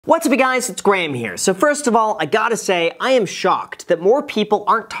What's up, you guys? It's Graham here. So first of all, I gotta say, I am shocked that more people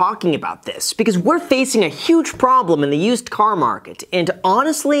aren't talking about this because we're facing a huge problem in the used car market, and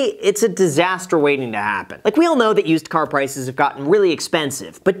honestly, it's a disaster waiting to happen. Like, we all know that used car prices have gotten really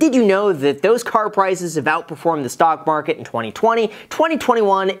expensive, but did you know that those car prices have outperformed the stock market in 2020,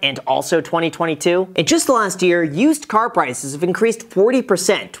 2021, and also 2022? In just the last year, used car prices have increased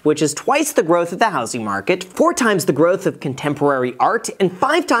 40%, which is twice the growth of the housing market, 4 times the growth of contemporary art, and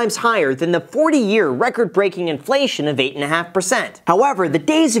 5 times higher than the 40-year record-breaking inflation of 8.5%. However, the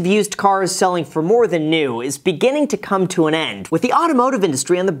days of used cars selling for more than new is beginning to come to an end, with the automotive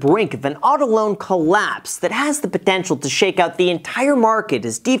industry on the brink of an auto loan collapse that has the potential to shake out the entire market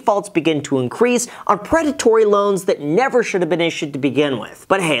as defaults begin to increase on predatory loans that never should have been issued to begin with.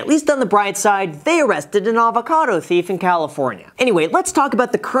 But hey, at least on the bright side, they arrested an avocado thief in California. Anyway, let's talk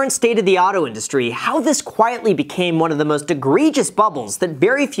about the current state of the auto industry, how this quietly became one of the most egregious bubbles that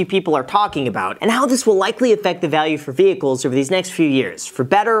very few people are talking about, and how this will likely affect the value for vehicles over these next few years, for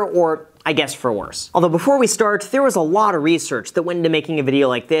better or I guess for worse. Although before we start, there was a lot of research that went into making a video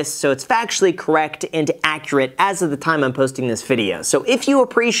like this, so it's factually correct and accurate as of the time I'm posting this video. So if you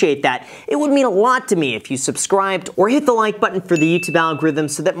appreciate that, it would mean a lot to me if you subscribed or hit the like button for the YouTube algorithm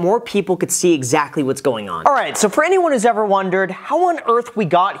so that more people could see exactly what's going on. Alright, so for anyone who's ever wondered how on earth we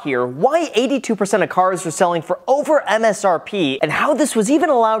got here, why 82% of cars are selling for over MSRP, and how this was even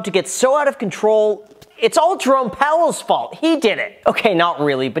allowed to get so out of control, it's all Jerome Powell's fault. He did it. Okay, not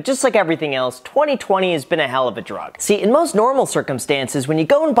really, but just like everything else, 2020 has been a hell of a drug. See, in most normal circumstances, when you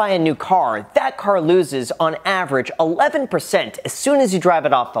go and buy a new car, that car loses, on average, 11% as soon as you drive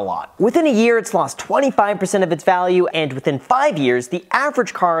it off the lot. Within a year, it's lost 25% of its value, and within 5 years, the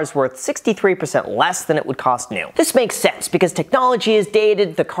average car is worth 63% less than it would cost new. This makes sense because technology is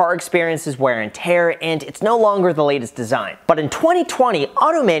dated, the car experiences wear and tear, and it's no longer the latest design. But in 2020,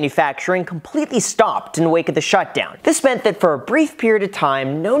 auto manufacturing completely stopped in the wake of the shutdown. This meant that for a brief period of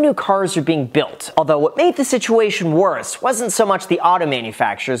time, no new cars were being built. Although what made the situation worse wasn't so much the auto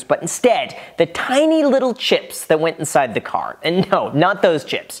manufacturers, but instead the tiny little chips that went inside the car. And no, not those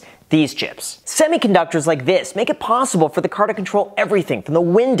chips. These chips. Semiconductors like this make it possible for the car to control everything from the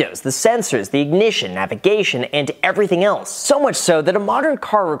windows, the sensors, the ignition, navigation, and everything else. So much so that a modern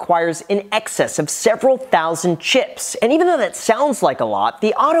car requires in excess of several thousand chips. And even though that sounds like a lot,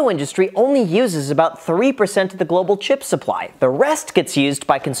 the auto industry only uses about 3% of the global chip supply. The rest gets used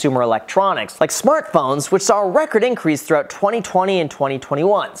by consumer electronics, like smartphones, which saw a record increase throughout 2020 and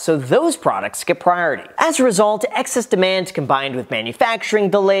 2021, so those products get priority. As a result, excess demand combined with manufacturing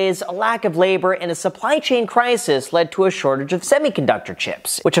delays, a lack of labor, and a supply chain crisis led to a shortage of semiconductor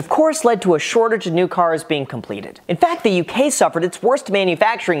chips, which of course led to a shortage of new cars being completed. In fact, the UK suffered its worst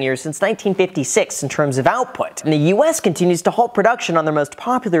manufacturing year since 1956 in terms of output, and the US continues to halt production on their most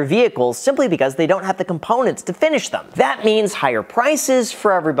popular vehicles simply because they don't have the components to finish them. That means higher prices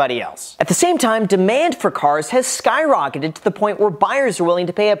for everybody else. At the same time, demand for cars has skyrocketed to the point where buyers are willing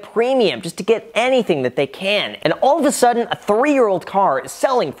to pay a premium just to get anything that they can, and all of a sudden, a 3-year-old car is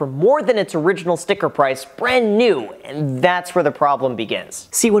selling for more than its original sticker price, brand new, and that's where the problem begins.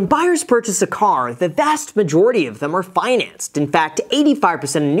 See, when buyers purchase a car, the vast majority of them are financed. In fact,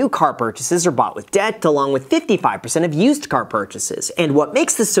 85% of new car purchases are bought with debt, along with 55% of used car purchases. And what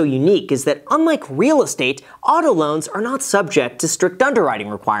makes this so unique is that, unlike real estate, auto loans are not subject to strict underwriting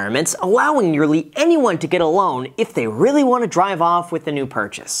requirements, allowing nearly anyone to get a loan if they really want to drive off with a new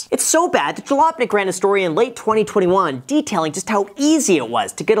purchase. It's so bad that Jalopnik ran a story in late 2021 detailing just how easy it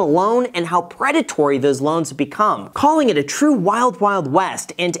was to get a loan and how predatory those loans have become, calling it a true wild, wild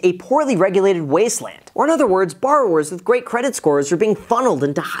west and a poorly regulated wasteland. Or in other words, borrowers with great credit scores are being funneled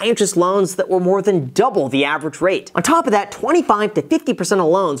into high-interest loans that were more than double the average rate. On top of that, 25 to 50% of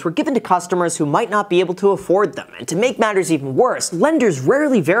loans were given to customers who might not be able to afford them. And to make matters even worse, lenders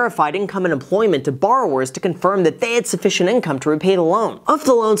rarely verified income and employment to borrowers to confirm that they had sufficient income to repay the loan. Of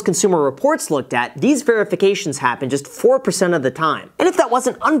the loans Consumer Reports looked at, these verifications happened just 4% of the time. And if that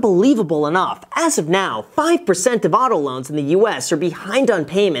wasn't unbelievable enough, as of now, 5% of auto loans in the US are behind on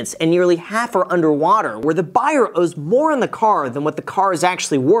payments and nearly half are underwater, where the buyer owes more on the car than what the car is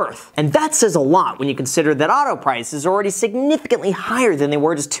actually worth. And that says a lot when you consider that auto prices are already significantly higher than they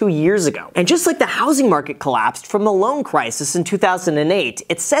were just 2 years ago. And just like the housing market collapsed from the loan crisis in 2008,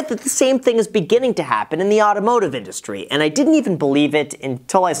 it's said that the same thing is beginning to happen in the automotive industry, and I didn't even believe it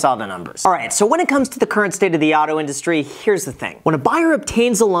until I saw the numbers. Alright, so when it comes to the current state of the auto industry, here's the thing. When a buyer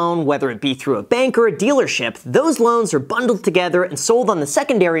obtains a loan, whether it be through a bank or a dealership, those loans are bundled together and sold on the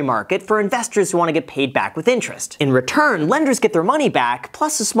secondary market for investors who want to get paid back with interest. In return, lenders get their money back,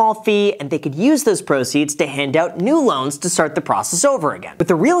 plus a small fee, and they could use those proceeds to hand out new loans to start the process over again. With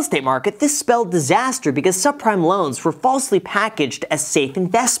the real estate market, this spelled disaster because subprime loans were falsely packaged as safe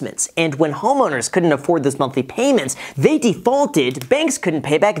investments, and when homeowners couldn't afford those monthly payments, they defaulted, banks couldn't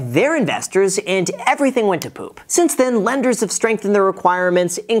pay back their investors, and everything went to poop. Since then, lenders have strengthened their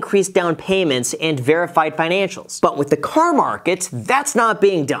requirements, increased down payments, and verified financials. But with the car market, that's not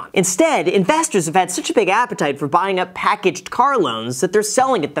being done. Instead, investors have had such a big appetite for buying up packaged car loans that they're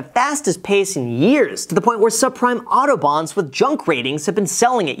selling at the fastest pace in years, to the point where subprime auto bonds with junk ratings have been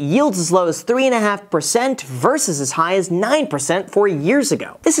selling at yields as low as 3.5% versus as high as 9% 4 years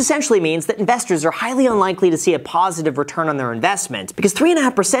ago. This essentially means that investors are highly unlikely to see a positive return on their investment, because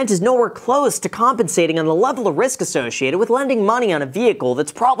 3.5% is nowhere close to compensating on the level of risk associated with lending money on a vehicle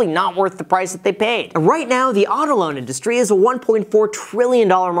that's probably not worth the price that they paid. And right now, the auto loan industry is a $1.4 trillion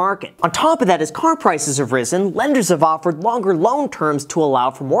market. On top of that, as car prices have risen, lenders have offered longer loan terms to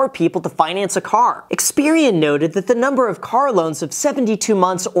allow for more people to finance a car. Experian noted that the number of car loans of 72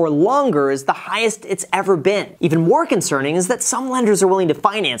 months or longer is the highest it's ever been. Even more concerning is that some lenders are willing to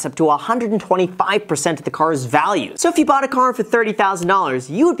finance up to 125% of the car's value. So if you bought a car for $30,000,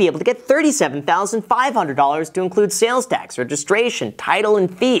 you would be able to get $37,500 to include sales tax, registration, title,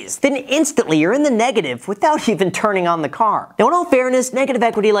 and fees. Then instantly you're in the negative without even turning on the car. Now, in all fairness, negative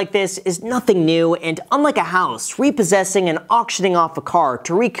equity like this is nothing new, and unlike a house, repossessing and auctioning off a car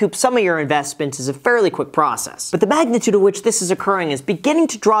to recoup some of your investment is a fairly quick process. But the magnitude at which this is occurring is beginning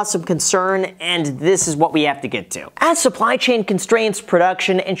to draw some concern, and this is what we have to get to. As supply chain constraints,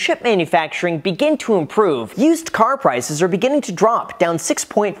 production, and chip manufacturing begin to improve, used car prices are beginning to drop, down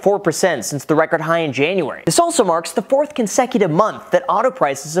 6.4% since the record high in January. This also marks the 4th consecutive month that auto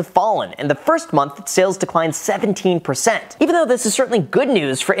prices have fallen, and the first month that sales declined 17%. Even though this is certainly good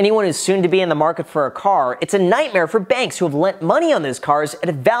news for anyone who's soon to be in the market for a car, it's a nightmare for banks who have lent money on those cars at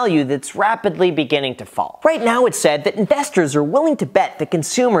a value that's rapidly beginning to fall. Right now, it's said that investors are willing to bet that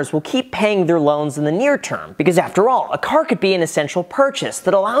consumers will keep paying their loans in the near term, because after all, a car could be an essential purchase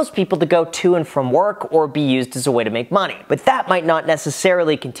that allows people to go to and from work or be used as a way to make money. But that might not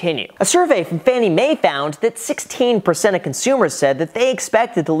necessarily continue. A survey from Fannie Mae found that 16% of consumers said that they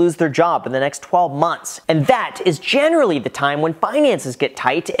expected to lose their job in the next 12 months. And that is generally the time when finances get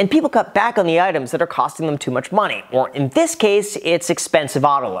tight and people cut back on the items that are costing them too much money, or in this case, it's expensive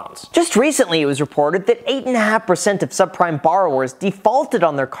auto loans. Just recently, it was reported that 8.5% of subprime borrowers defaulted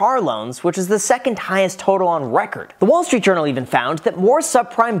on their car loans, which is the second highest total on record. The Wall Street Journal even found that more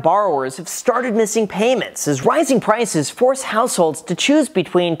subprime borrowers have started missing payments, as rising prices force households to choose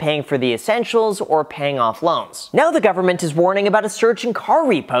between paying for the essentials or paying off loans. Now the government is warning about a surge in car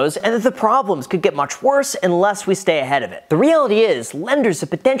repos and that the problems could get much worse unless we stay ahead of it. The reality is, lenders have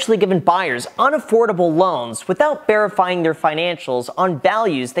potentially given buyers unaffordable loans without verifying their financials on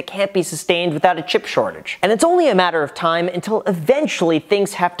values that can't be sustained without a chip shortage. And it's only a matter of time until eventually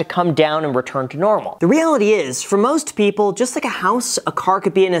things have to come down and return to normal. The reality is, for most people, just like a house, a car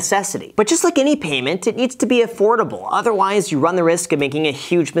could be a necessity. But just like any payment, it needs to be affordable, otherwise you run the risk of making a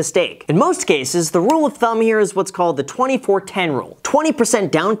huge mistake. In most cases, the rule of thumb here is what's called the 24-10 rule.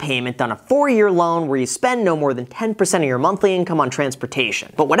 20% down payment on a 4-year loan where you spend no more than 10% of your monthly income on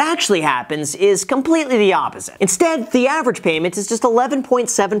transportation. But what actually happens is completely the opposite. Instead, the average payment is just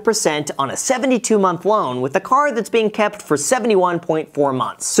 11.7% on a 72-month loan with a car that's being kept for 71.4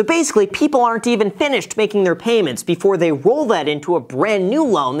 months. So basically, people aren't even finished making their payments before they roll that into a brand new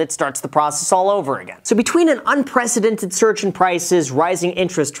loan that starts the process all over again. So between an unprecedented surge in prices, rising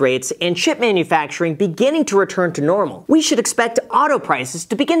interest rates, and chip manufacturing beginning to return to normal, we should expect auto prices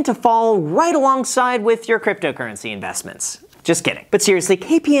to begin to fall right alongside with your cryptocurrency investments. Just kidding. But seriously,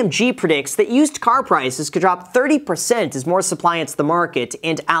 KPMG predicts that used car prices could drop 30% as more supply hits the market,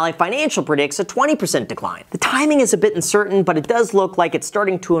 and Ally Financial predicts a 20% decline. The timing is a bit uncertain, but it does look like it's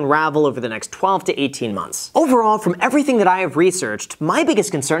starting to unravel over the next 12 to 18 months. Overall, from everything that I have researched, my biggest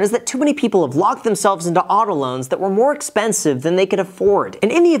concern is that too many people have locked themselves into auto loans that were more expensive than they could afford.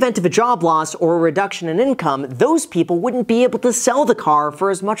 And in the event of a job loss or a reduction in income, those people wouldn't be able to sell the car for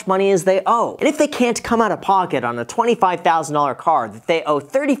as much money as they owe. And if they can't come out of pocket on a $25,000 car that they owe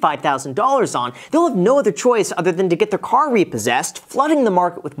 $35,000 on, they'll have no other choice other than to get their car repossessed, flooding the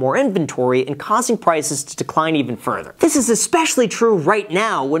market with more inventory and causing prices to decline even further. This is especially true right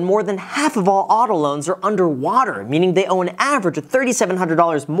now when more than half of all auto loans are underwater, meaning they owe an average of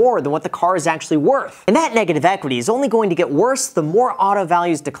 $3,700 more than what the car is actually worth. And that negative equity is only going to get worse the more auto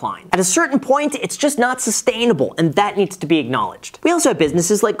values decline. At a certain point, it's just not sustainable, and that needs to be acknowledged. We also have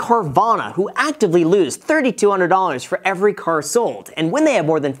businesses like Carvana who actively lose $3,200 for every cars sold, and when they have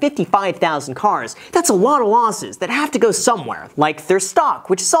more than 55,000 cars, that's a lot of losses that have to go somewhere, like their stock,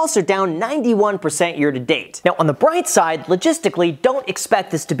 which is also down 91% year to date. Now, on the bright side, logistically, don't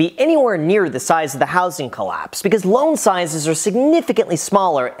expect this to be anywhere near the size of the housing collapse, because loan sizes are significantly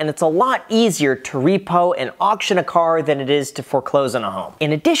smaller and it's a lot easier to repo and auction a car than it is to foreclose on a home.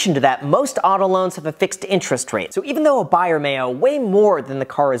 In addition to that, most auto loans have a fixed interest rate, so even though a buyer may owe way more than the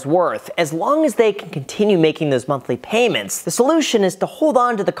car is worth, as long as they can continue making those monthly payments, the solution is to hold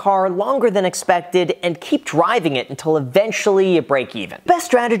on to the car longer than expected and keep driving it until eventually you break even. The best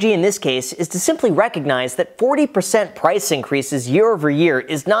strategy in this case is to simply recognize that 40% price increases year over year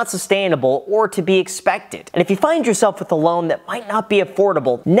is not sustainable or to be expected. And if you find yourself with a loan that might not be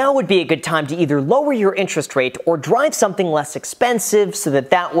affordable, now would be a good time to either lower your interest rate or drive something less expensive so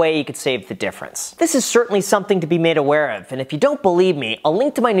that way you could save the difference. This is certainly something to be made aware of, and if you don't believe me, I'll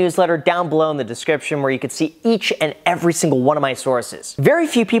link to my newsletter down below in the description where you can see each and every single one of my sources. Very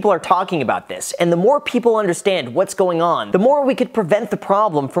few people are talking about this, and the more people understand what's going on, the more we could prevent the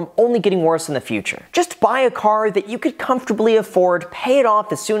problem from only getting worse in the future. Just buy a car that you could comfortably afford, pay it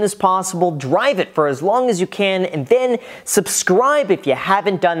off as soon as possible, drive it for as long as you can, and then subscribe if you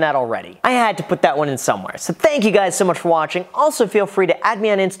haven't done that already. I had to put that one in somewhere. So thank you guys so much for watching. Also feel free to add me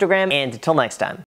on Instagram, and until next time.